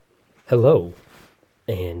Hello,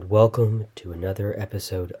 and welcome to another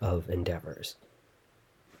episode of Endeavors.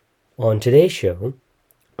 On today's show,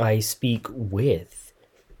 I speak with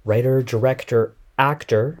writer, director,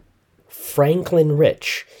 actor Franklin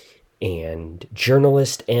Ritch and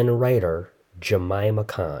journalist and writer Jemima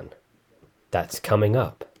Khan. That's coming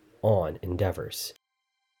up on Endeavors.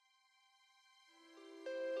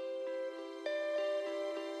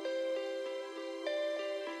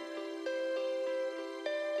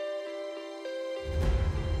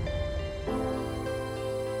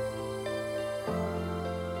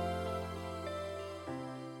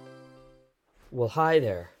 Well, hi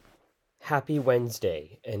there. Happy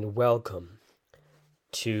Wednesday, and welcome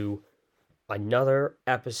to another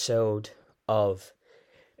episode of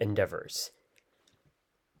Endeavors.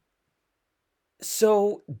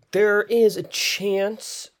 So, there is a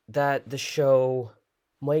chance that the show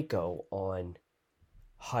might go on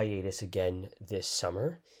hiatus again this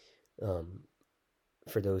summer.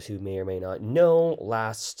 For those who may or may not know,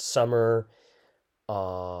 last summer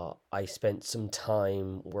I spent some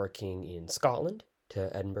time working in Scotland, to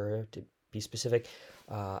Edinburgh to be specific,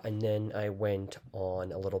 and then I went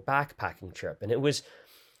on a little backpacking trip, and it was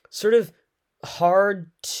sort of hard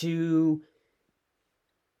to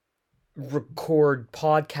record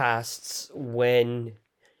podcasts when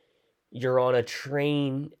you're on a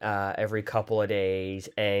train every couple of days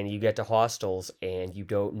and you get to hostels and you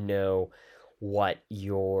don't know what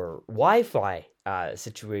your Wi-Fi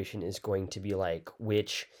situation is going to be like,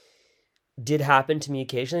 which did happen to me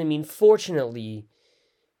occasionally. I mean, fortunately,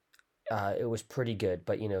 it was pretty good,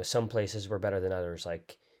 but some places were better than others.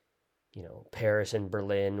 Like, Paris and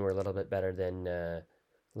Berlin were a little bit better than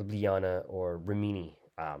Ljubljana or Rimini,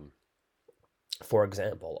 for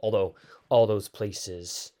example. Although all those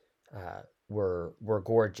places were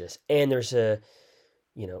gorgeous, and there's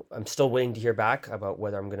I'm still waiting to hear back about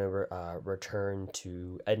whether I'm going to return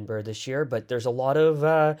to Edinburgh this year, but there's a lot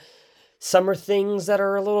of summer things that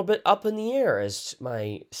are a little bit up in the air, as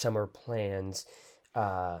my summer plans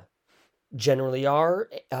generally are.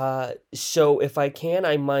 So if I can,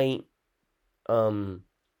 I might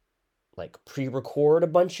pre-record a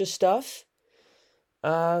bunch of stuff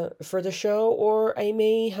for the show, or I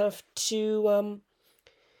may have to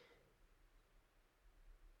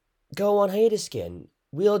go on hiatus again.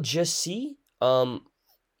 We'll just see. I'm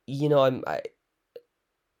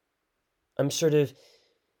sort of,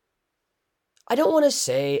 I don't want to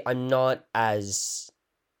say I'm not as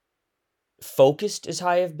focused as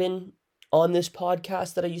I have been on this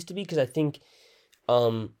podcast that I used to be, because I think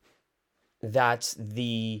that's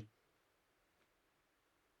the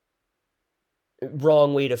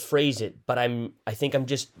wrong way to phrase it, but I think I'm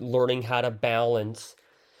just learning how to balance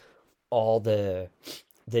all the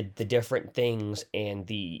different things and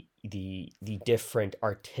the different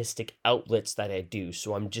artistic outlets that I do.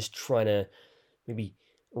 So I'm just trying to maybe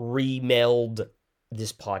remeld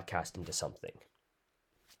this podcast into something.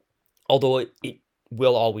 Although it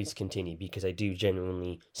will always continue, because I do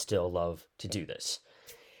genuinely still love to do this.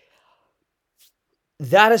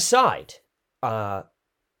 That aside,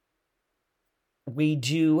 we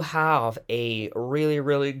do have a really,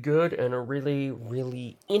 really good and a really,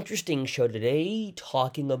 really interesting show today,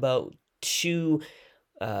 talking about two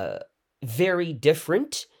very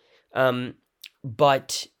different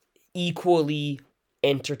but equally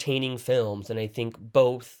entertaining films, and I think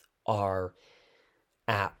both are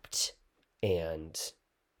apt and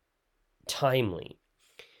timely.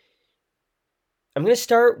 I'm going to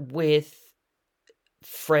start with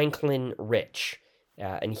Franklin Ritch.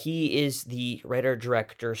 And he is the writer,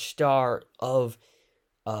 director, star of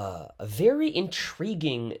a very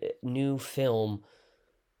intriguing new film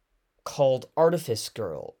called Artifice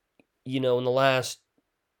Girl. In the last,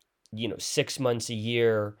 6 months, a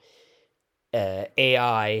year,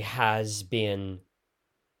 AI has been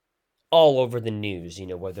all over the news,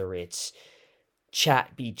 whether it's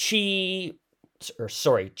ChatGPT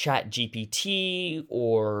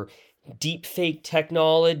or deepfake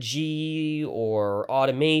technology or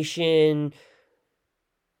automation.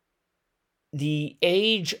 The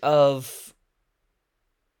age of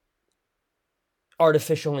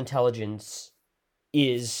artificial intelligence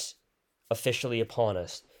is officially upon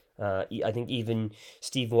us. I think even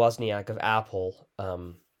Steve Wozniak of Apple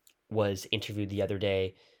was interviewed the other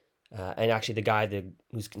day, and actually the guy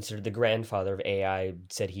who's considered the grandfather of AI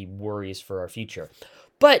said he worries for our future.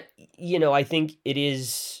 But, I think it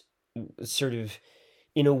is sort of,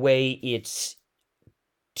 in a way, it's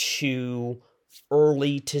too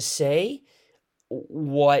early to say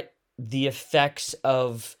what the effects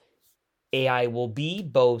of AI will be,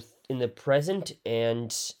 both in the present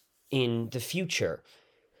and in the future.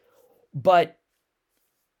 But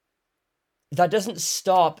that doesn't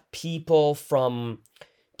stop people from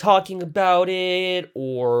talking about it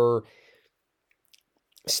or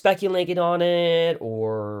speculating on it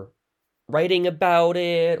or writing about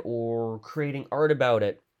it or creating art about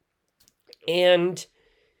it. And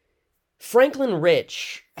Franklin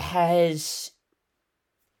Rich has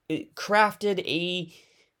crafted a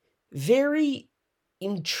very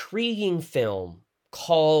intriguing film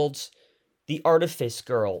called The Artifice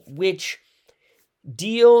Girl, which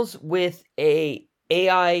deals with a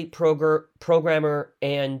AI programmer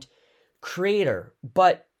and creator.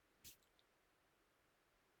 But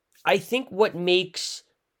I think what makes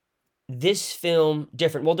this film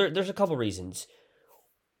different, well, there's a couple reasons.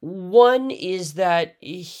 One is that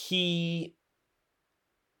he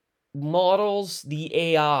models the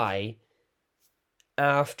AI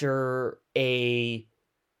after a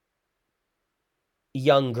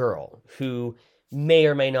young girl who may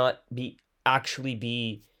or may not be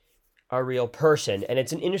a real person, and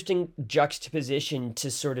it's an interesting juxtaposition to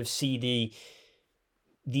sort of see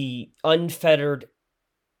the unfettered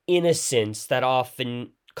innocence that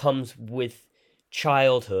often comes with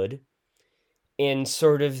childhood and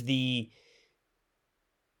sort of the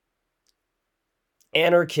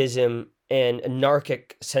anarchism and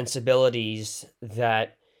anarchic sensibilities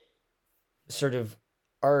that sort of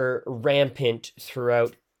are rampant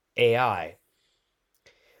throughout AI.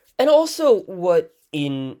 And also what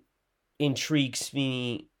intrigues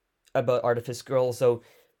me about Artifice Girl, so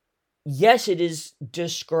yes, it is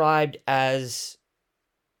described as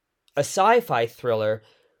a sci-fi thriller,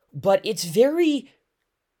 but it's very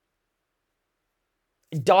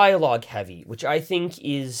dialogue heavy, which I think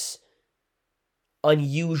is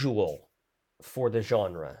unusual for the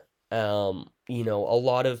genre. A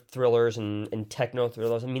lot of thrillers and techno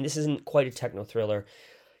thrillers. I mean, this isn't quite a techno thriller,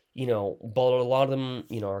 but a lot of them,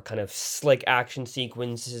 are kind of slick action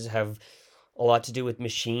sequences, have a lot to do with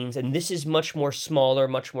machines, and this is much more smaller,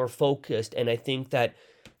 much more focused, and I think that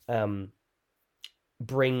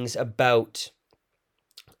brings about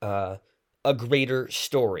a greater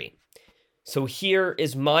story. So here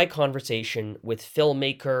is my conversation with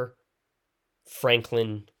filmmaker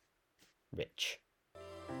Franklin Ritch.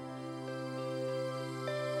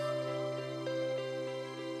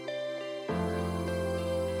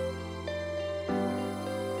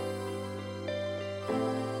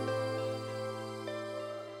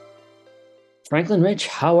 Franklin Ritch,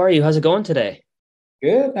 how are you? How's it going today?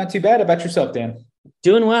 Good, not too bad. How about yourself, Dan?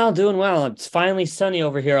 Doing well, doing well. It's finally sunny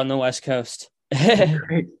over here on the West Coast. Yeah,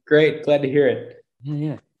 Great, great. Glad to hear it.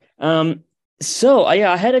 yeah. So I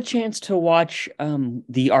had a chance to watch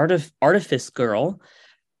the Artifice Girl.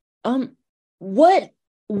 Um, what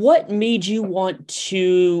what made you want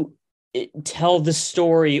to tell the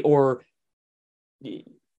story or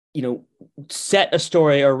set a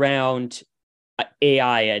story around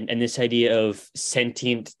AI and this idea of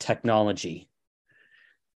sentient technology?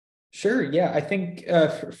 Sure. Yeah, I think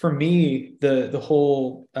for me, the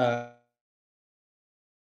whole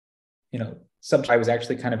subject I was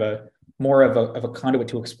actually kind of a more of a conduit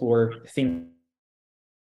to explore themes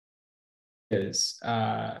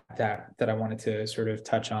that I wanted to sort of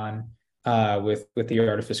touch on with the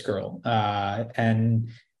Artifice Girl, and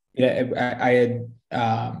I had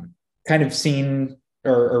kind of seen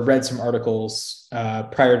or read some articles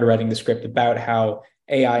prior to writing the script about how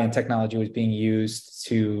AI and technology was being used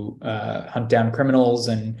to hunt down criminals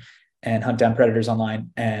and hunt down predators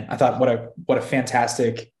online. And I thought, what a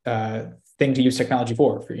fantastic thing to use technology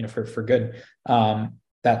for good.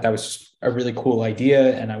 That was a really cool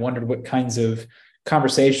idea, and I wondered what kinds of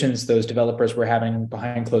conversations those developers were having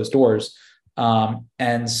behind closed doors.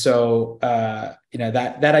 And so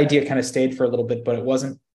that idea kind of stayed for a little bit, but it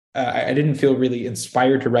wasn't. I didn't feel really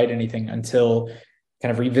inspired to write anything until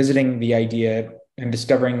kind of revisiting the idea and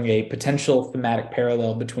discovering a potential thematic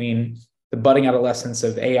parallel between the budding adolescence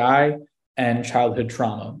of AI and childhood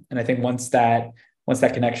trauma. And I think once that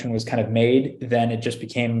connection was kind of made, then it just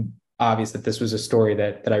became obvious that this was a story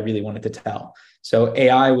that I really wanted to tell. So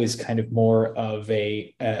AI was kind of more of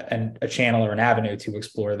a channel or an avenue to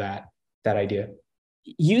explore that idea.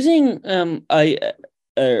 Using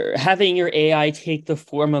having your AI take the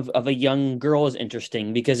form of a young girl is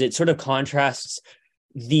interesting because it sort of contrasts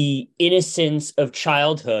the innocence of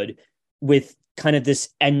childhood with kind of this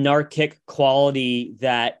anarchic quality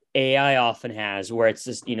that AI often has, where it's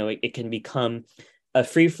just, it can become a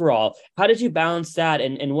free for all. How did you balance that,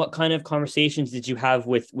 and what kind of conversations did you have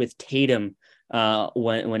with Tatum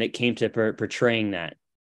when it came to portraying that?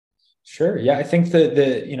 Sure. Yeah, I think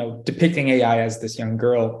the depicting AI as this young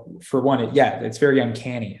girl, for one, it's very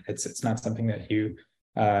uncanny. It's not something that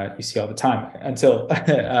you see all the time until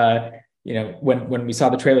when we saw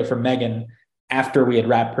the trailer for Megan after we had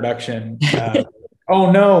wrapped production.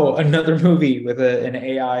 Oh no, another movie with an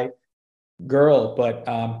AI girl, but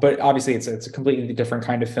obviously it's a completely different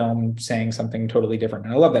kind of film saying something totally different,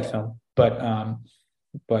 and I love that film. But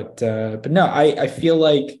no, I feel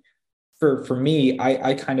like for me,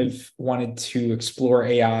 I kind of wanted to explore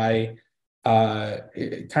AI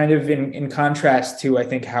kind of in contrast to, I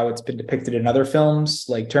think, how it's been depicted in other films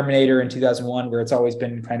like Terminator in 2001, where it's always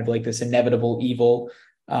been kind of like this inevitable evil.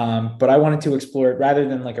 But I wanted to explore it rather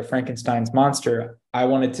than like a Frankenstein's monster. I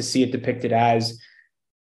wanted to see it depicted as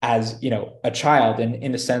a child,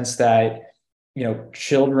 in the sense that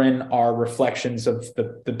children are reflections of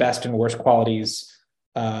the best and worst qualities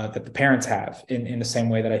that the parents have, in the same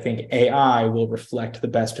way that I think AI will reflect the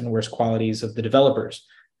best and worst qualities of the developers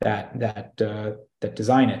that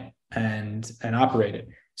design it and operate it.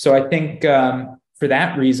 So I think for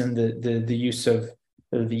that reason, the use of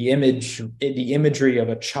the imagery of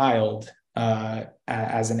a child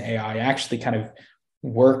as an AI actually kind of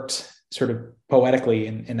worked sort of poetically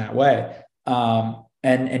in that way.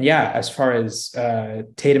 And yeah, as far as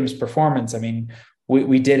Tatum's performance, I mean,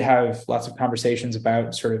 we did have lots of conversations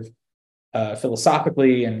about sort of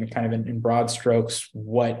philosophically and kind of in broad strokes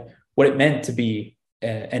what it meant to be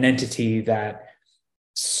an entity that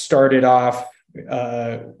started off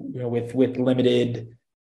with limited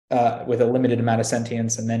with a limited amount of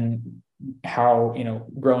sentience, and then how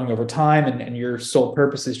growing over time, and your sole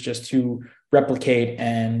purpose is just to replicate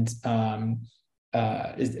and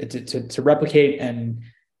to replicate and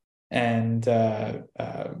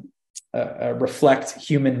reflect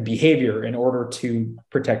human behavior in order to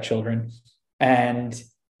protect children. And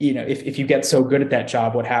if you get so good at that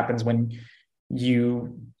job, what happens when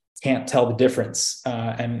you can't tell the difference?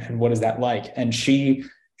 And what is that like? And she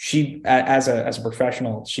as a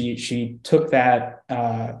professional, she took that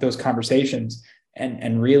those conversations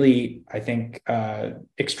and really, I think,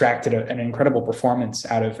 extracted an incredible performance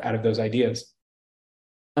out of those ideas.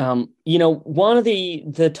 One of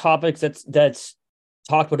the topics that's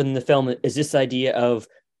talked about in the film is this idea of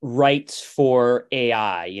rights for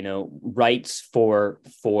AI, rights for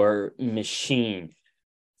machine.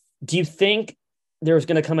 Do you think there's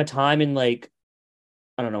going to come a time in, like,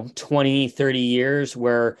 I don't know, 20, 30 years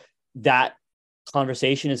where that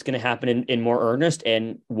conversation is going to happen in more earnest,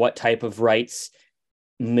 and what type of rights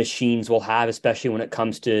machines will have, especially when it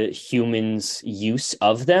comes to humans' use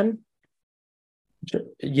of them?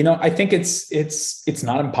 I think it's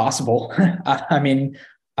not impossible. I mean,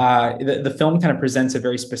 the film kind of presents a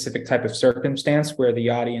very specific type of circumstance where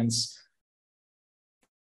the audience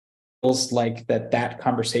feels like that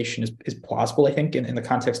conversation is plausible, I think, in the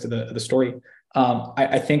context of the story.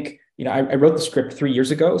 I think, I wrote the script 3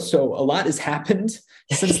 years ago, so a lot has happened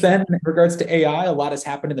since then in regards to AI. A lot has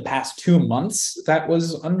happened in the past 2 months that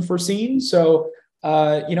was unforeseen. So,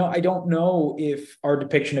 I don't know if our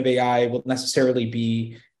depiction of AI will necessarily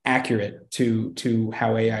be accurate to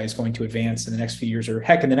how AI is going to advance in the next few years, or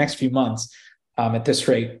heck, in the next few months, at this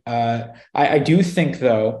rate. I do think,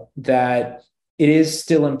 though, that it is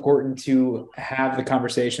still important to have the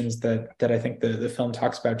conversations that I think the film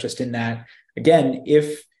talks about, just in that, again,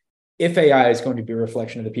 if AI is going to be a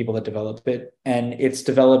reflection of the people that developed it, and it's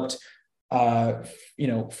developed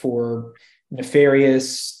for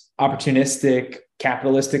nefarious, opportunistic,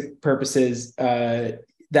 capitalistic purposes,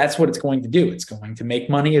 that's what it's going to do. It's going to make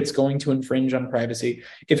money. It's going to infringe on privacy.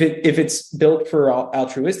 If it's built for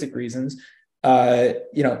altruistic reasons,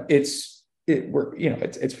 it's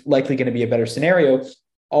likely going to be a better scenario.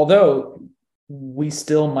 Although we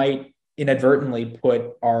still might inadvertently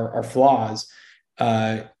put our flaws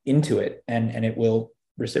into it, and it will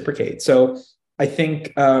reciprocate. So I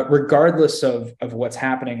think, regardless of what's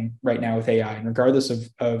happening right now with AI, and regardless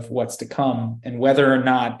of what's to come, and whether or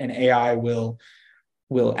not an AI will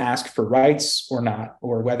ask for rights or not,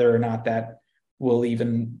 or whether or not that will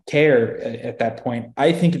even care at that point,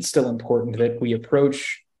 I think it's still important that we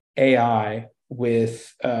approach AI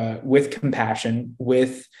with compassion,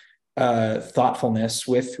 with thoughtfulness,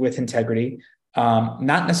 with integrity,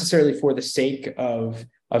 not necessarily for the sake of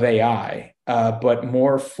AI, but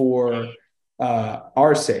more for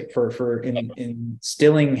our sake, for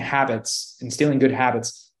instilling good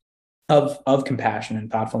habits of compassion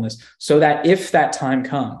and thoughtfulness, so that if that time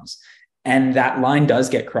comes and that line does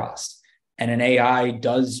get crossed and an AI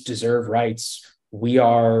does deserve rights, we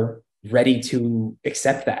are ready to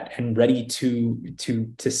accept that and ready to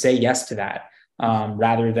say yes to that,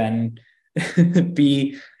 rather than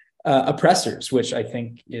be oppressors, which I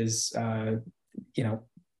think is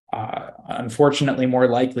unfortunately more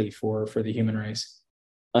likely for the human race.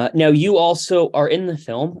 Now you also are in the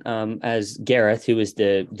film as Gareth, who is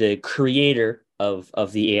the creator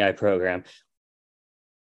of the AI program.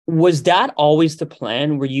 Was that always the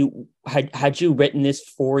plan? Were you had you written this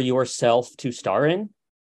for yourself to star in?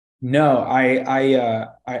 No,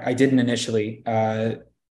 I didn't initially.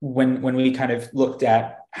 When we kind of looked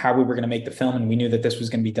at how we were going to make the film, and we knew that this was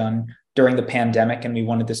going to be done during the pandemic, and we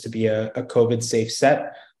wanted this to be a COVID safe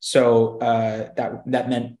set. So that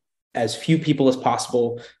meant as few people as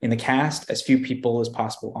possible in the cast, as few people as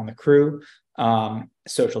possible on the crew,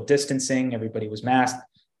 social distancing, everybody was masked,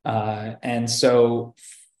 and so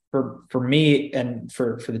for me and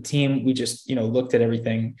for the team, we just looked at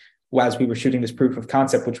everything as we were shooting this proof of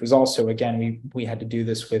concept, which was also, again, we had to do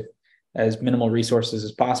this with as minimal resources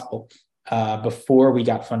as possible before we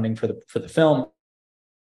got funding for the film,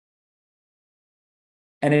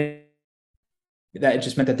 and that it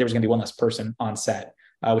just meant that there was going to be one less person on set,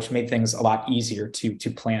 which made things a lot easier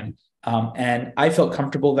to plan. And I felt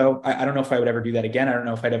comfortable, though. I don't know if I would ever do that again. I don't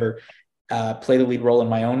know if I'd ever play the lead role in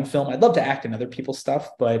my own film. I'd love to act in other people's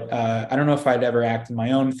stuff, but I don't know if I'd ever act in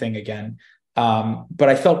my own thing again. But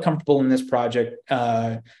I felt comfortable in this project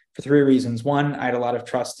for three reasons. One, I had a lot of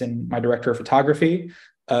trust in my director of photography.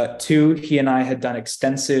 Two, he and I had done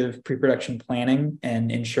extensive pre-production planning and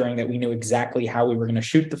ensuring that we knew exactly how we were going to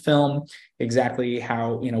shoot the film, exactly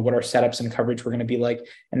how, what our setups and coverage were going to be like.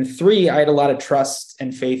 And three, I had a lot of trust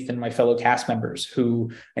and faith in my fellow cast members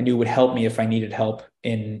who I knew would help me if I needed help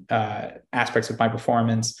in aspects of my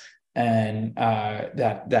performance. And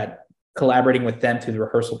that collaborating with them through the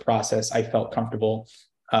rehearsal process, I felt comfortable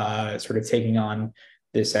sort of taking on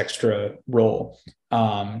this extra role.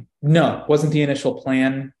 No, wasn't the initial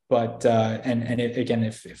plan, but again,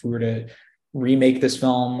 if we were to remake this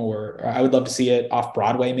film, or I would love to see it off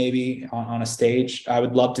Broadway, maybe on a stage. I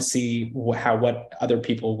would love to see what other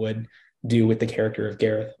people would do with the character of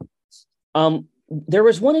Gareth. There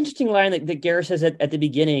was one interesting line that Gareth says at the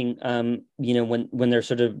beginning, when they're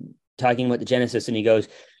sort of talking about the Genesis, and he goes,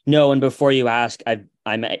 "No, and before you ask,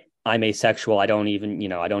 I'm asexual. I don't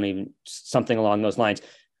even something along those lines."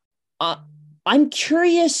 I'm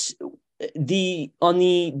curious on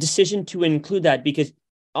the decision to include that, because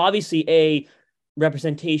obviously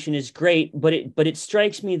representation is great, but it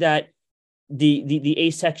strikes me that the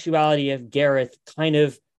asexuality of Gareth kind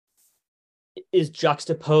of is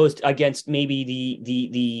juxtaposed against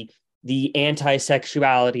maybe the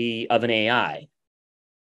anti-sexuality of an AI.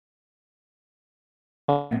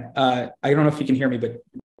 I don't know if you can hear me, but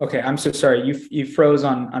okay, I'm so sorry. You froze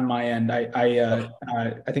on my end. I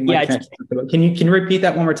think my Yeah, connection. Can you repeat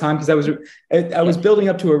that one more time? Because I was building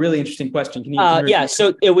up to a really interesting question. Can you yeah.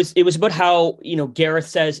 So it was about how Gareth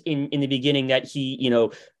says in the beginning that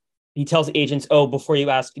he tells the agents, "Oh, before you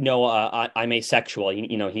ask, no, I'm asexual."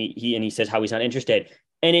 He says how he's not interested,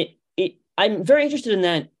 and I'm very interested in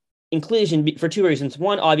that inclusion for two reasons.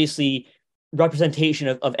 One, obviously, representation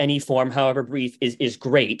of any form, however brief, is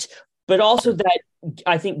great, but also that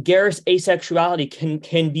I think Gareth's asexuality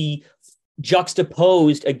can be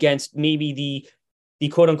juxtaposed against maybe the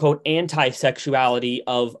quote unquote anti-sexuality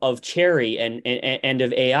of Cherry and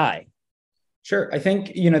of AI. Sure. I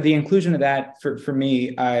think, the inclusion of that for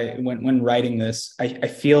me, when writing this, I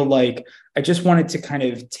feel like I just wanted to kind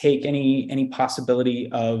of take any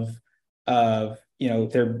possibility of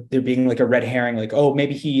there being like a red herring, like, oh,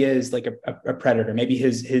 maybe he is like a predator, maybe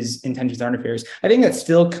his intentions are nefarious. I think that's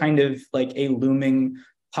still kind of like a looming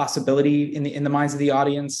possibility in the minds of the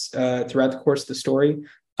audience throughout the course of the story.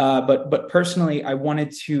 But personally, I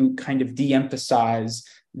wanted to kind of de-emphasize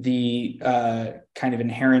the kind of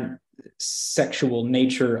inherent sexual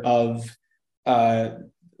nature of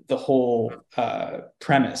the whole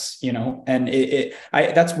premise, and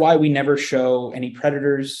that's why we never show any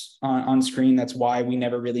predators on screen. That's why we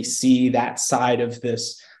never really see that side of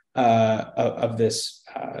this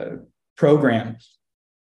program.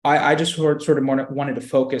 I just sort of wanted to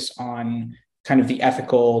focus on kind of the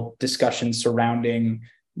ethical discussion surrounding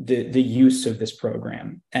the use of this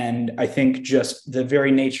program. And I think just the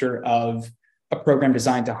very nature of a program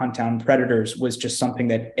designed to hunt down predators was just something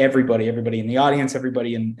that everybody in the audience,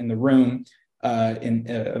 everybody in the room,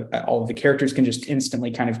 all of the characters can just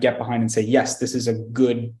instantly kind of get behind and say, yes, this is a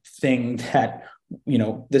good thing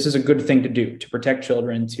this is a good thing to do to protect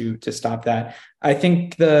children, to stop that. I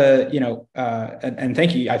think and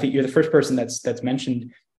thank you. I think you're the first person that's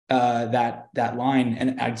mentioned that line.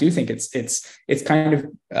 And I do think it's kind of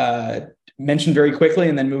mentioned very quickly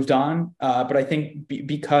and then moved on. But I think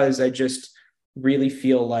because I just really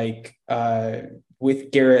feel like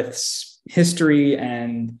with Gareth's history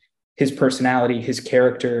and his personality, his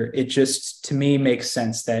character, it just to me makes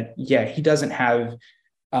sense that he doesn't have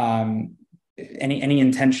um, any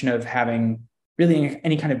intention of having really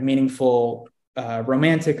any kind of meaningful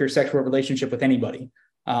romantic or sexual relationship with anybody.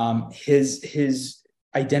 His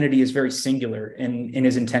identity is very singular in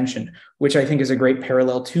his intention, which I think is a great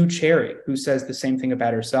parallel to Cherry, who says the same thing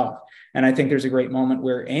about herself. And I think there's a great moment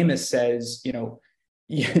where Amos says, you know,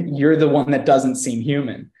 you're the one that doesn't seem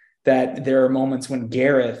human. That there are moments when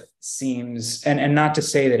Gareth seems, and not to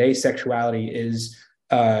say that asexuality is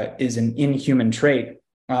an inhuman trait,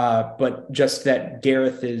 but just that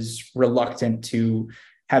Gareth is reluctant to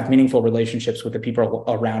have meaningful relationships with the people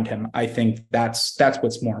around him. I think that's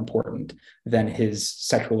what's more important than his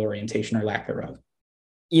sexual orientation or lack thereof.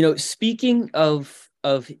 You know, speaking of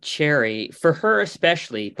Cherry, for her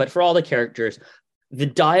especially, but for all the characters, the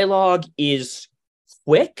dialogue is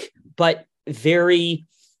quick but very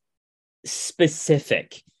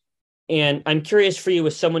specific. And I'm curious for you,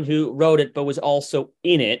 as someone who wrote it but was also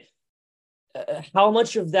in it, how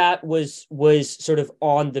much of that was sort of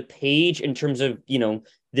on the page in terms of, you know,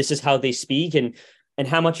 this is how they speak, and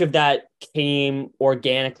how much of that came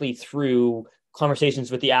organically through conversations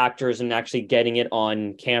with the actors and actually getting it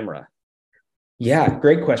on camera? Yeah,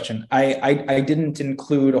 great question. I didn't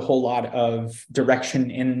include a whole lot of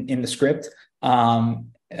direction in the script,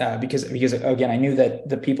 because again, I knew that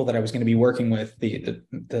the people that I was going to be working with,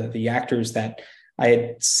 the actors that I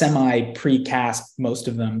had semi pre-cast most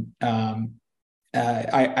of them.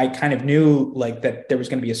 I kind of knew like that there was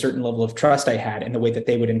going to be a certain level of trust I had in the way that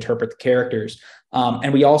they would interpret the characters,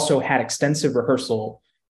 and we also had extensive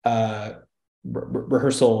uh,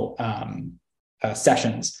 rehearsal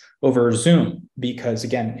sessions over Zoom, because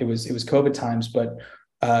again, it was COVID times, but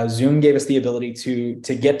Zoom gave us the ability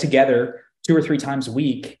to get together 2 or 3 times a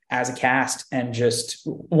week as a cast and just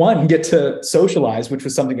one get to socialize, which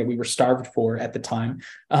was something that we were starved for at the time,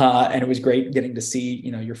 and it was great getting to see,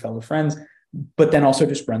 you know, your fellow friends, but then also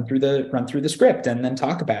just run through the script and then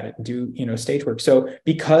talk about it and do, you know, stage work. So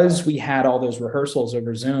because we had all those rehearsals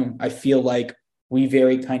over Zoom, I feel like we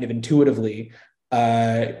very kind of intuitively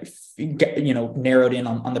uh narrowed in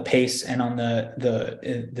on the pace and on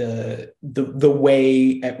the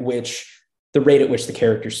way at which the rate at which the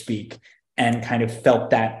characters speak, and kind of felt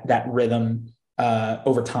that rhythm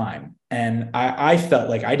over time. And I felt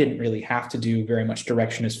like I didn't really have to do very much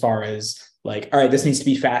direction as far as like, all right, this needs to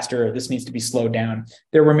be faster or this needs to be slowed down.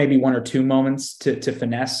 There were maybe 1 or 2 moments to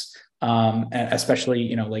finesse, especially,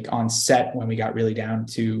 you know, like on set when we got really down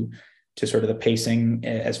to sort of the pacing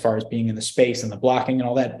as far as being in the space and the blocking and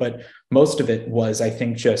all that. But most of it was, I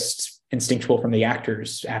think, just instinctual from the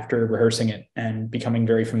actors after rehearsing it and becoming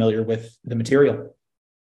very familiar with the material.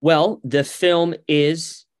 Well, the film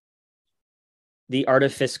is The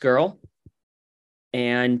Artifice Girl,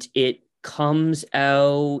 and it comes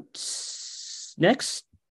out next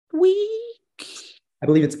week. I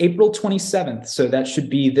believe it's April 27th. So that should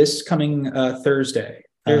be this coming Thursday.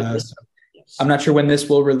 So I'm not sure when this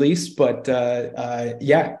will release, but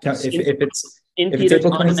yeah, In if it's theaters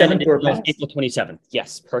April on demand, 27th, we're past. April 27th.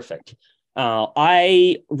 Yes, perfect.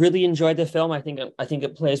 I really enjoyed the film. I think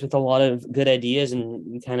it plays with a lot of good ideas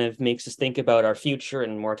and kind of makes us think about our future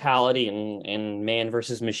and mortality and man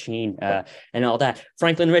versus machine, and all that.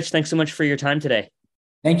 Franklin Ritch, thanks so much for your time today.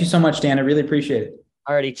 Thank you so much, Dan. I really appreciate it.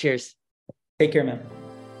 Alrighty, cheers. Take care, man.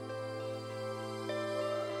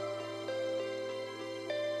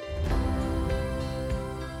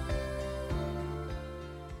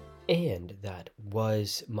 And that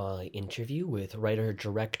was my interview with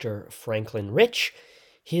writer-director Franklin Ritch.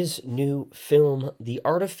 His new film, The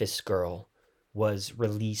Artifice Girl, was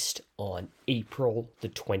released on April the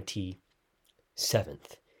 27th.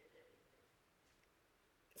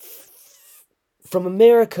 From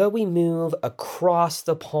America, we move across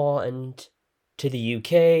the pond to the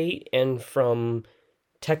UK, and from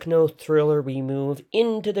techno thriller, we move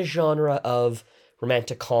into the genre of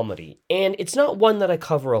romantic comedy. And it's not one that I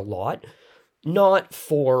cover a lot, not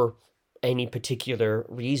for any particular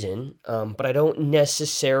reason, but I don't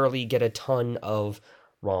necessarily get a ton of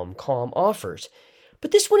rom-com offers.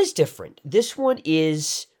 But this one is different. This one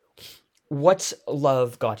is What's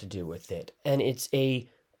Love Got to Do with It? And it's a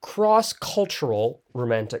cross-cultural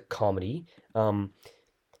romantic comedy,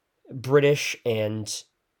 British and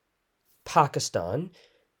Pakistan,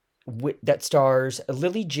 that stars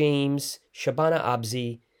Lily James, Shabana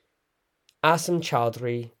Abzi, Asim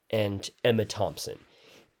Chowdhury, and Emma Thompson.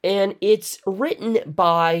 And it's written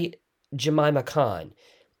by Jemima Khan.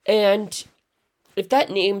 And if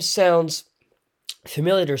that name sounds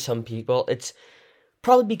familiar to some people, it's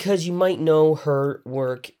probably because you might know her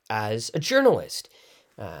work as a journalist.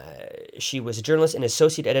 She was a journalist and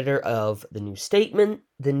associate editor of The New Statesman,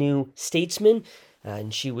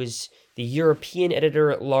 and she was the European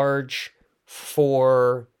editor at large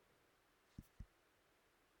for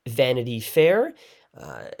Vanity Fair.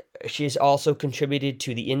 Uh, she has also contributed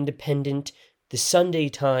to The Independent, The Sunday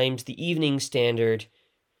Times, The Evening Standard,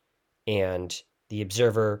 and The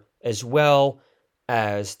Observer, as well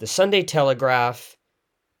as The Sunday Telegraph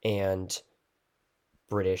and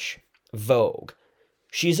British Vogue.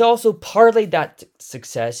 She's also parlayed that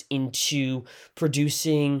success into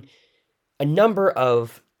producing a number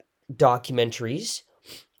of documentaries,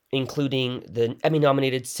 including the Emmy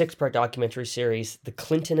nominated 6-part documentary series, The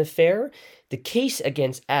Clinton Affair, the case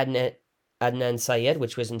against Adnan Syed,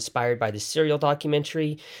 which was inspired by the Serial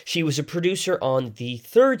documentary. She was a producer on the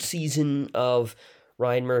 3rd season of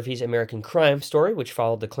Ryan Murphy's American Crime Story, which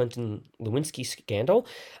followed the Clinton Lewinsky scandal.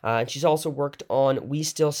 And she's also worked on We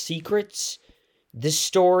Still Secrets, the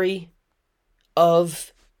story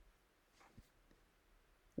of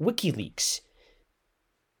WikiLeaks.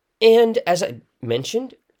 And as I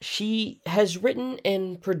mentioned, she has written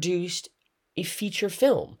and produced a feature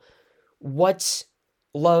film, What's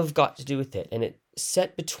Love Got to Do with It? And it's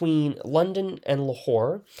set between London and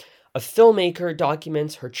Lahore. A filmmaker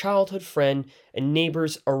documents her childhood friend and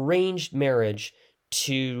neighbor's arranged marriage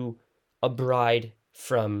to a bride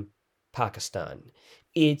from Pakistan.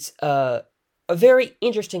 It's a very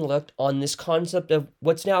interesting look on this concept of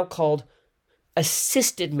what's now called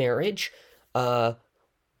assisted marriage,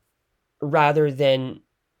 rather than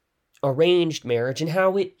arranged marriage, and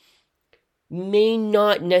how it may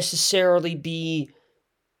not necessarily be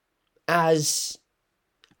as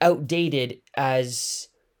outdated as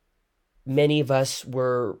many of us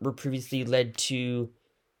were previously led to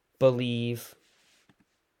believe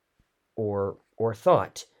or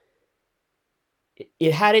thought.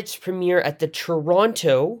 It had its premiere at the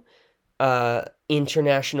Toronto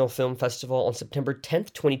International Film Festival on September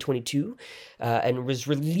 10th, 2022, and was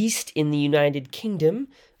released in the United Kingdom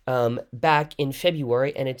back in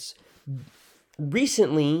February, and it's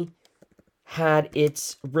recently had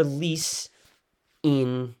its release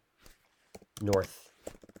in North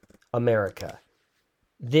America.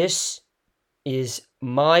 This is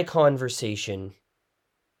my conversation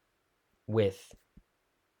with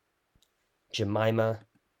Jemima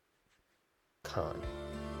Khan.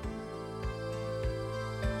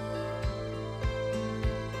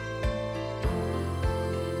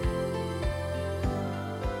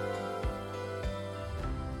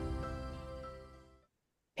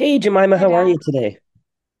 Hey, Jemima, Hi how are Dan. you today?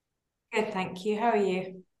 Good, thank you. How are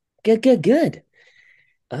you? Good, good, good.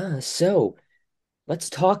 So let's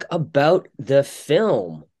talk about the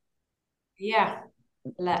film. Yeah,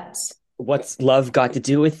 let's. What's love got to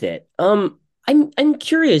do with it? I'm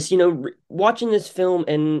curious. Watching this film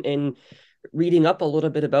and reading up a little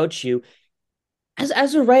bit about you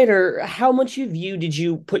as a writer. How much of you did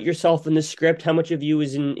you put yourself in the script? How much of you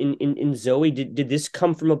is in Zoe? Did this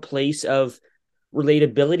come from a place of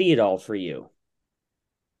relatability at all for you?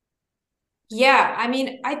 Yeah, I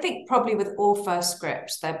mean, I think probably with all first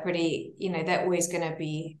scripts, they're pretty, they're always going to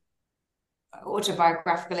be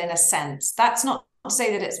autobiographical in a sense. That's not to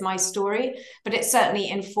say that it's my story, but it's certainly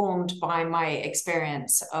informed by my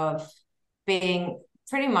experience of being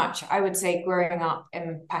pretty much, I would say, growing up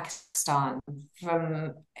in Pakistan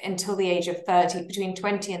from until the age of 30, between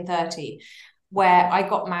 20 and 30, where I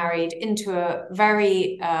got married into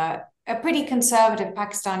a pretty conservative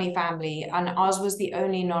Pakistani family, and ours was the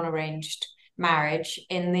only non-arranged marriage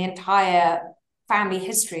in the entire family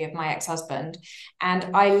history of my ex-husband. And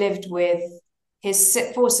I lived with his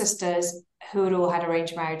 4 sisters who had all had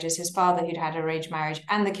arranged marriages, his father who'd had arranged marriage,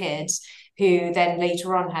 and the kids who then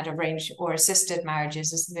later on had arranged or assisted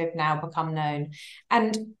marriages, as they've now become known.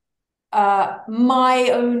 And my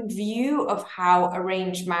own view of how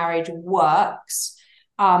arranged marriage works,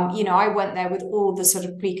 I went there with all the sort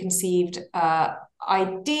of preconceived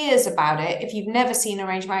ideas about it. If you've never seen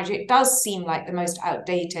arranged marriage, it does seem like the most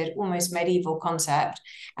outdated, almost medieval concept.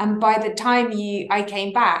 And by the time I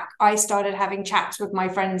came back, I started having chats with my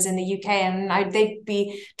friends in the UK, and they'd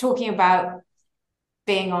be talking about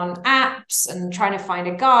being on apps and trying to find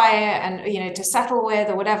a guy and to settle with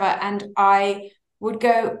or whatever. And I would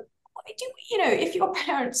go, if your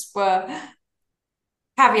parents were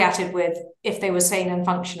caveated with if they were sane and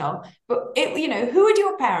functional, but who are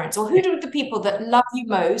your parents, or who are the people that love you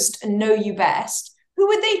most and know you best? Who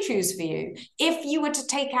would they choose for you if you were to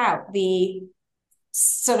take out the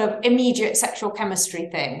sort of immediate sexual chemistry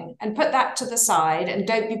thing and put that to the side and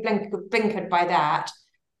don't be blinkered by that?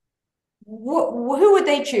 Who would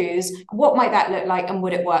they choose? What might that look like, and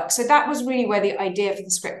would it work? So that was really where the idea for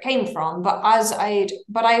the script came from. But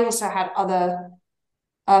I also had other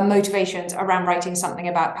motivations around writing something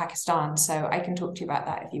about Pakistan. So I can talk to you about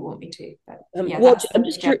that if you want me to. But yeah, Well, that's I'm the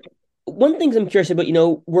just curious. One thing I'm curious about,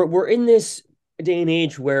 we're in this day and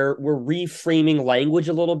age where we're reframing language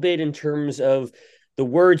a little bit in terms of the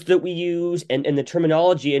words that we use and the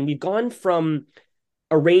terminology, and we've gone from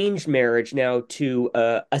arranged marriage now to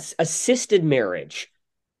assisted marriage.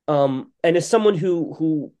 And as someone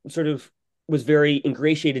who sort of was very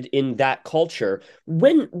ingratiated in that culture,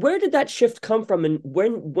 where did that shift come from, and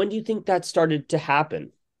when do you think that started to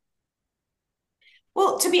happen?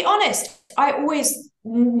 Well, to be honest, I always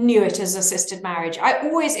knew it as assisted marriage.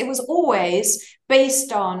 It was always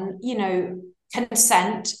based on,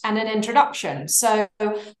 consent and an introduction. So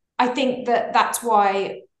I think that's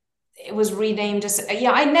why it was renamed as,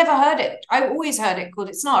 yeah, I never heard it. I always heard it called,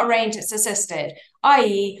 it's not arranged, it's assisted,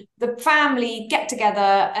 i.e. the family get together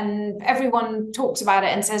and everyone talks about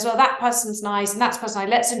it and says, well, that person's nice and that's person nice.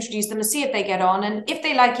 Let's introduce them and see if they get on. And if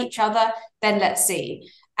they like each other, then let's see.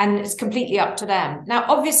 And it's completely up to them. Now,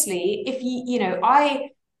 obviously, if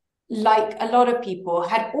I, like a lot of people,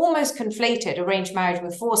 had almost conflated arranged marriage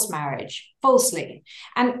with forced marriage falsely.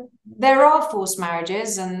 And there are forced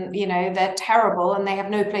marriages, and they're terrible and they have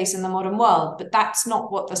no place in the modern world. But that's not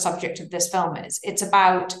what the subject of this film is. It's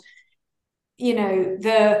about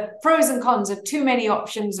the pros and cons of too many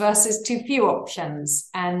options versus too few options,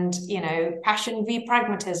 and passion v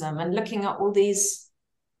pragmatism, and looking at all these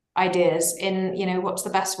ideas in what's the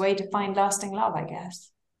best way to find lasting love, I guess.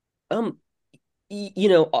 Um,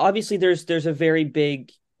 Obviously there's a very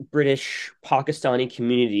big British Pakistani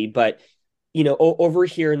community, but over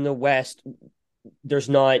here in the West, there's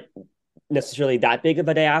not necessarily that big of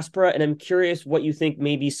a diaspora. And I'm curious what you think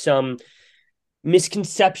maybe some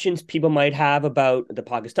misconceptions people might have about the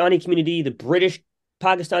Pakistani community, the British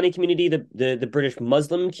Pakistani community, the British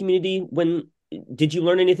Muslim community. When did you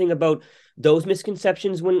learn anything about those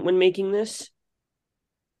misconceptions when making this?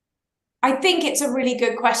 I think it's a really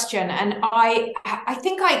good question. And I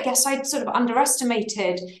guess I'd sort of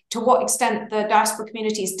underestimated to what extent the diaspora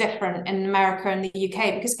community is different in America and the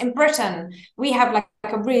UK, because in Britain, we have like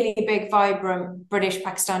a really big, vibrant British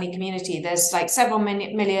Pakistani community. There's like several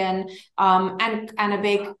million, and a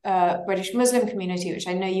big British Muslim community, which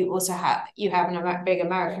I know you also have. You have a big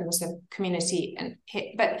American Muslim community,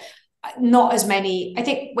 but not as many. I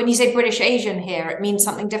think when you say British Asian here, it means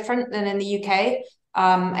something different than in the UK.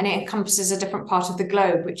 And it encompasses a different part of the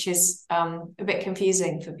globe, which is a bit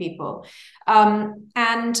confusing for people.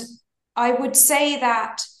 And I would say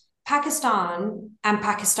that Pakistan and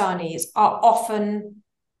Pakistanis are often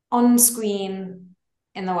on screen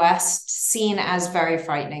in the West seen as very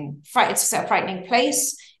frightening. It's a frightening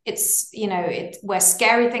place. It's where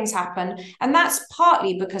scary things happen, and that's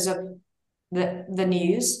partly because of the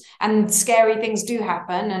news, and scary things do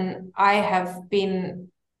happen. And I have been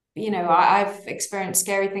I've experienced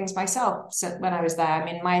scary things myself when I was there. I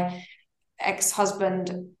mean, my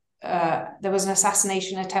ex-husband, there was an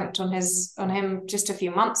assassination attempt on him just a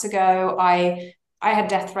few months ago. I had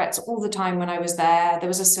death threats all the time when I was there. There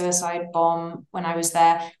was a suicide bomb when I was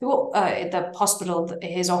there. At the hospital,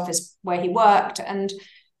 his office where he worked, and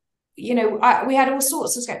we had all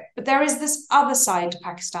sorts of stuff. But there is this other side to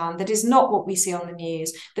Pakistan that is not what we see on the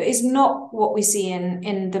news, that is not what we see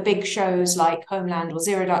in the big shows like Homeland or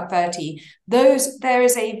Zero Dark 30. There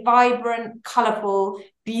is a vibrant, colourful,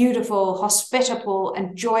 beautiful, hospitable,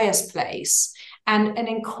 and joyous place, and an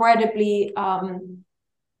incredibly and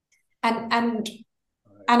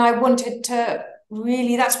I wanted to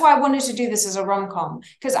really, that's why I wanted to do this as a rom-com,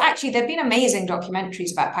 because actually there've been amazing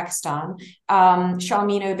documentaries about Pakistan.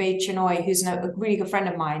 Sharmeen Obaid Chinoy, who's a really good friend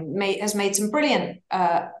of mine, has made some brilliant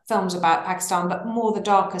films about Pakistan, but more the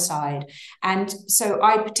darker side. And so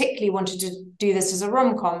I particularly wanted to do this as a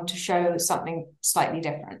rom-com to show something slightly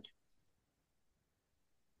different.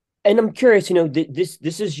 And I'm curious,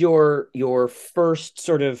 this is your first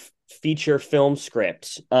sort of feature film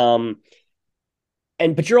script.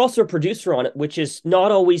 But you're also a producer on it, which is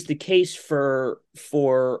not always the case for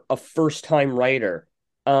a first time writer.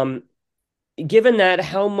 Um, Given that,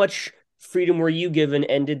 how much freedom were you given,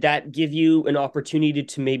 and did that give you an opportunity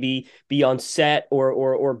to maybe be on set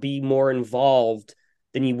or be more involved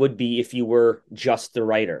than you would be if you were just the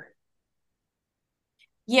writer?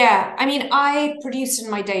 Yeah, I mean, I produce in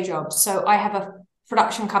my day job. So I have a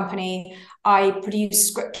production company. I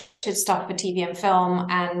produce scripted stuff for TV and film,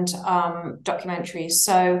 and documentaries.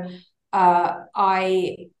 So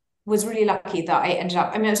I was really lucky that I ended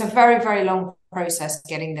up, I mean, it was a very, very long process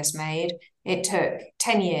getting this made. It took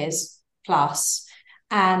 10 years plus,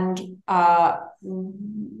 and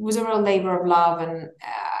was a real labor of love.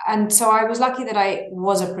 And so I was lucky that I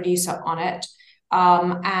was a producer on it.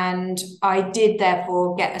 And I did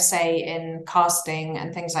therefore get a say in casting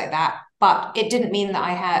and things like that. But it didn't mean that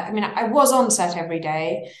I mean, I was on set every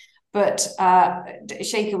day, but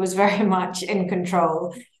Shaker was very much in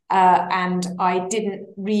control. And I didn't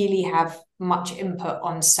really have much input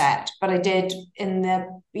on set, but I did in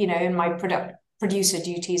in my producer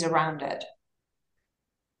duties around it.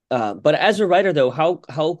 But as a writer, though, how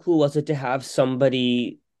cool was it to have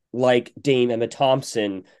somebody like Dame Emma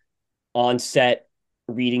Thompson on set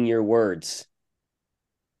reading your words?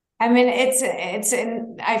 I mean,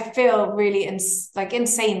 I feel really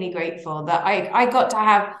insanely grateful that I got to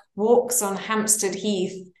have walks on Hampstead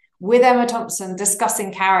Heath with Emma Thompson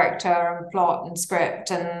discussing character and plot and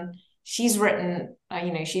script. And she's written,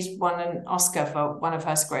 she's won an Oscar for one of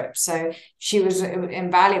her scripts. So she was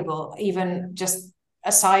invaluable, even just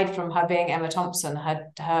aside from her being Emma Thompson,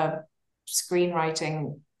 her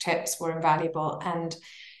screenwriting tips were invaluable. And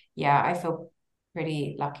yeah, I feel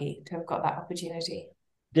pretty lucky to have got that opportunity.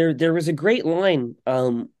 There was a great line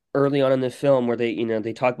early on in the film where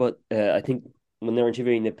they talk about I think when they're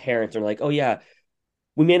interviewing the parents, they're like, "Oh yeah,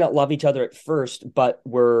 we may not love each other at first, but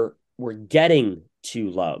we're getting to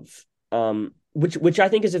love." Which I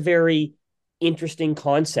think is a very interesting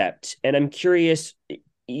concept, and I'm curious,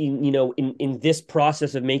 in this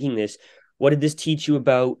process of making this, what did this teach you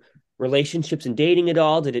about relationships and dating at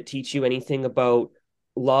all? Did it teach you anything about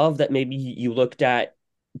love that maybe you looked at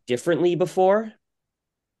differently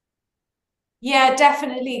Yeah,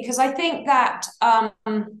 definitely. Because I think that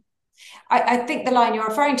I think the line you're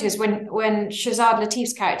referring to is when Shazad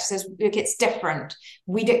Latif's character says, "Look, it's different.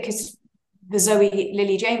 We did," because the Zoe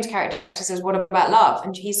Lily James character says, "What about love?"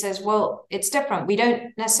 And he says, "Well, it's different. We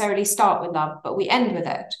don't necessarily start with love, but we end with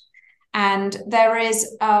it." And there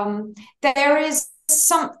is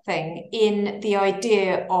something in the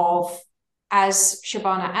idea of, as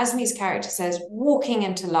Shabana Azmi's character says, walking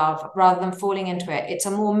into love rather than falling into it. It's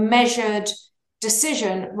a more measured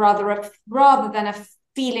decision rather than a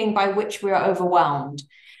feeling by which we are overwhelmed.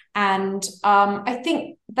 And I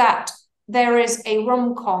think that there is a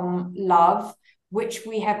rom-com love which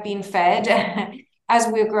we have been fed as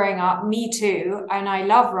we're growing up. Me too, and I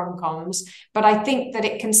love rom-coms, but I think that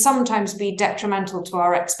it can sometimes be detrimental to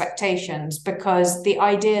our expectations, because the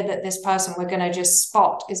idea that this person we're going to just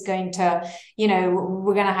spot is going to,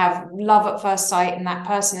 we're going to have love at first sight, and that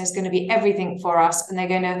person is going to be everything for us, and they're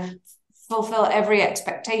going to fulfill every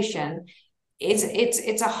expectation.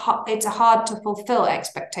 It's a hard to fulfill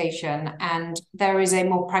expectation, and there is a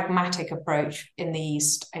more pragmatic approach in the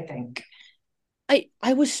East, I think.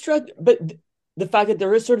 I was struck, but the fact that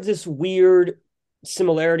there is sort of this weird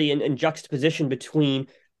similarity and juxtaposition between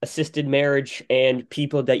assisted marriage and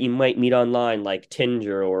people that you might meet online, like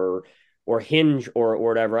Tinder or Hinge or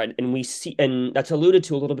whatever, and we see, and that's alluded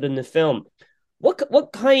to a little bit in the film.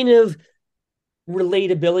 What kind of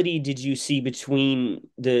relatability did you see between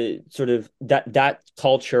the sort of that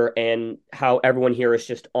culture and how everyone here is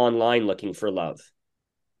just online looking for love?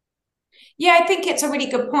 Yeah, I think it's a really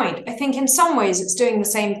good point. I think in some ways it's doing the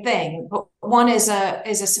same thing, but one is a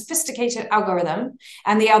sophisticated algorithm,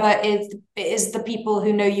 and the other is the people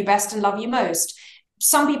who know you best and love you most.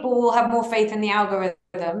 Some people will have more faith in the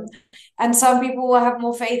algorithm, and some people will have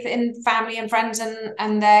more faith in family and friends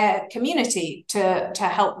and their community to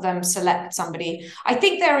help them select somebody. I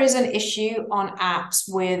think there is an issue on apps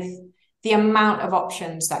with the amount of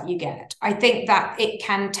options that you get. I think that it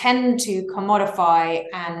can tend to commodify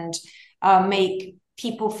and make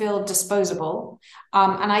people feel disposable.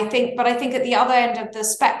 And I think at the other end of the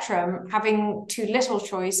spectrum, having too little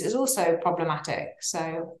choice is also problematic.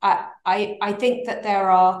 So I think that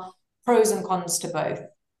there are pros and cons to both.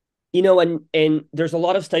 And there's a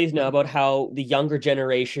lot of studies now about how the younger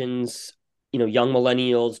generations, young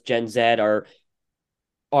millennials, Gen Z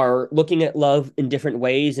are looking at love in different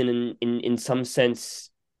ways, and in some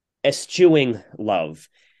sense eschewing love.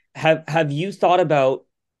 Have you thought about,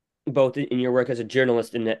 both in your work as a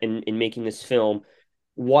journalist and in making this film,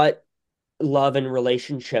 what love and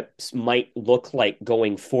relationships might look like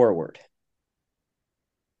going forward?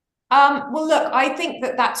 Well, look, I think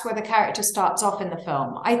that that's where the character starts off in the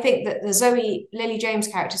film. I think that the Zoe Lily James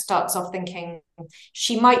character starts off thinking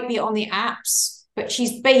she might be on the apps, but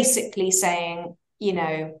she's basically saying,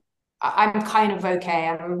 I'm kind of okay.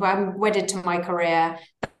 I'm wedded to my career.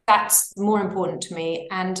 That's more important to me.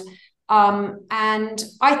 And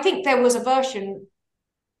I think there was a version.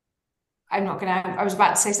 I was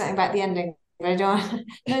about to say something about the ending, but I don't,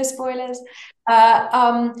 no spoilers.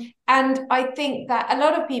 And I think that a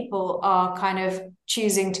lot of people are kind of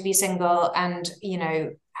choosing to be single and,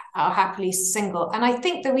 are happily single. And I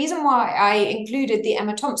think the reason why I included the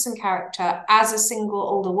Emma Thompson character as a single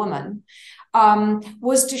older woman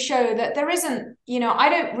was to show that there isn't, I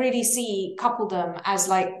don't really see coupledom as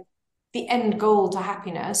like the end goal to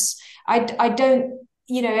happiness. I don't,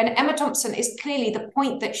 and Emma Thompson is clearly, the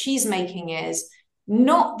point that she's making is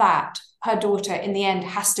not that her daughter in the end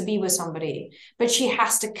has to be with somebody, but she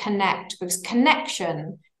has to connect, because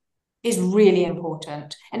connection is really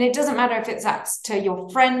important. And it doesn't matter if it's to your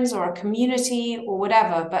friends or a community or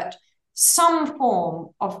whatever, but some form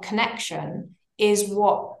of connection is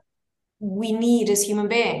what we need as human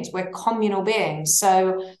beings. We're communal beings.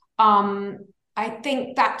 So I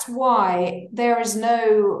think that's why there is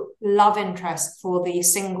no love interest for the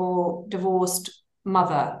single divorced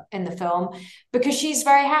mother in the film, because she's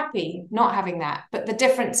very happy not having that. But the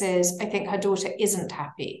difference is, I think her daughter isn't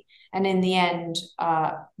happy, and in the end,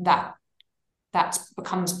 that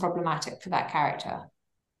becomes problematic for that character.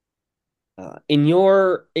 In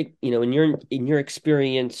your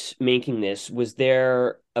experience making this, was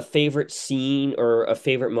there a favorite scene or a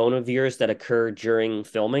favorite moment of yours that occurred during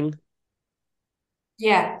filming?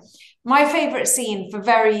 Yeah. My favorite scene, for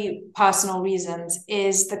very personal reasons,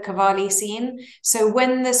 is the Qawwali scene. So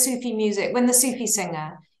when the Sufi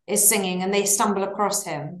singer is singing and they stumble across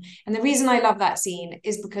him. And the reason I love that scene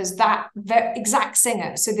is because that exact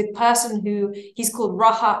singer, so the person who, he's called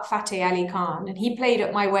Rahat Fateh Ali Khan, and he played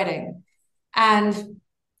at my wedding. And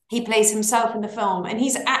he plays himself in the film. And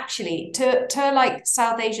he's actually, to like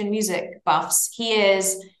South Asian music buffs, he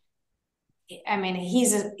is, I mean,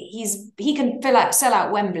 he can sell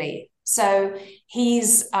out Wembley. So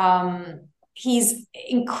he's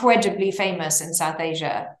incredibly famous in South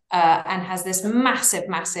Asia, and has this massive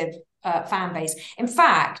fan base. In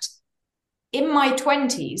fact, in my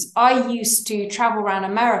 20s, I used to travel around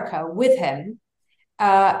America with him,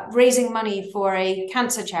 raising money for a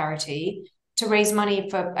cancer charity, to raise money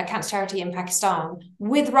for a cancer charity in Pakistan.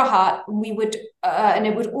 With Rahat, we would, and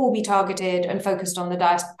it would all be targeted and focused on the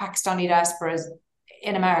Pakistani diasporas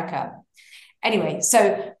in America. Anyway,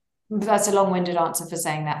 so that's a long-winded answer for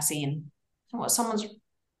saying that scene. Someone's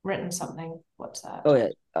written something. What's that? Oh yeah.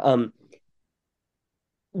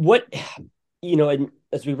 What, and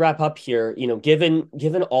as we wrap up here, given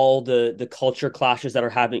all the culture clashes that are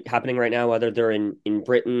happening right now, whether they're in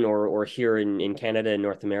Britain or here in Canada and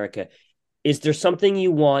North America, is there something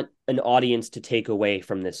you want an audience to take away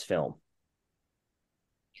from this film?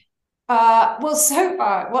 Well, so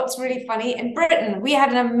far, what's really funny, in Britain, we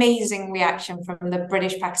had an amazing reaction from the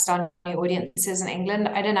British Pakistani audiences in England.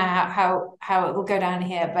 I don't know how it will go down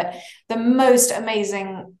here, but the most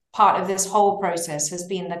amazing part of this whole process has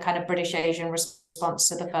been the kind of British Asian response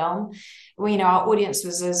to the film. Our audience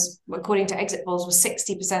was, according to exit polls, was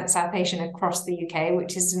 60% South Asian across the UK,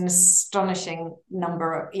 which is an astonishing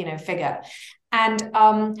number, figure. And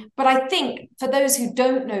but I think for those who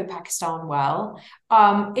don't know Pakistan well,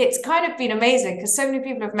 it's kind of been amazing, because so many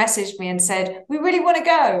people have messaged me and said, we really want to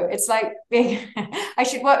go. It's like I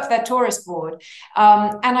should work for their tourist board.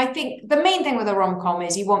 And I think the main thing with a rom-com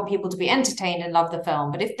is you want people to be entertained and love the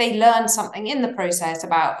film. But if they learn something in the process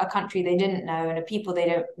about a country they didn't know and a people they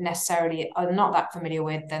don't necessarily are not that familiar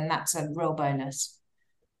with, then that's a real bonus.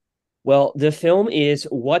 Well, the film is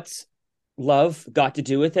What's Love Got to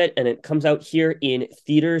Do with It, and it comes out here in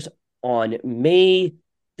theaters on May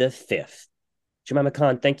the 5th. Jemima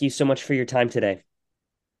Khan, thank you so much for your time today.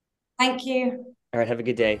 Thank you. All right, have a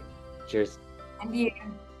good day. Cheers. And you.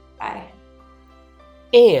 Bye.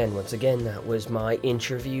 And once again, that was my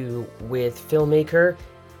interview with filmmaker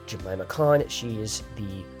Jemima Khan. She is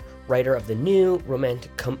the writer of the new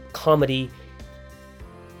romantic comedy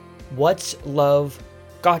What's Love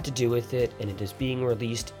Got to Do with It, and it is being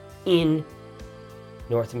released in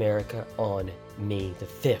North America on May the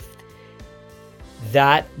 5th.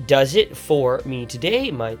 That does it for me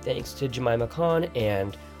today. My thanks to Jemima Khan,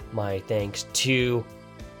 and my thanks to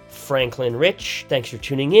Franklin Ritch. Thanks for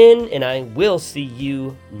tuning in, and I will see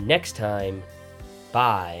you next time.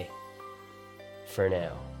 Bye for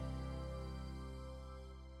now.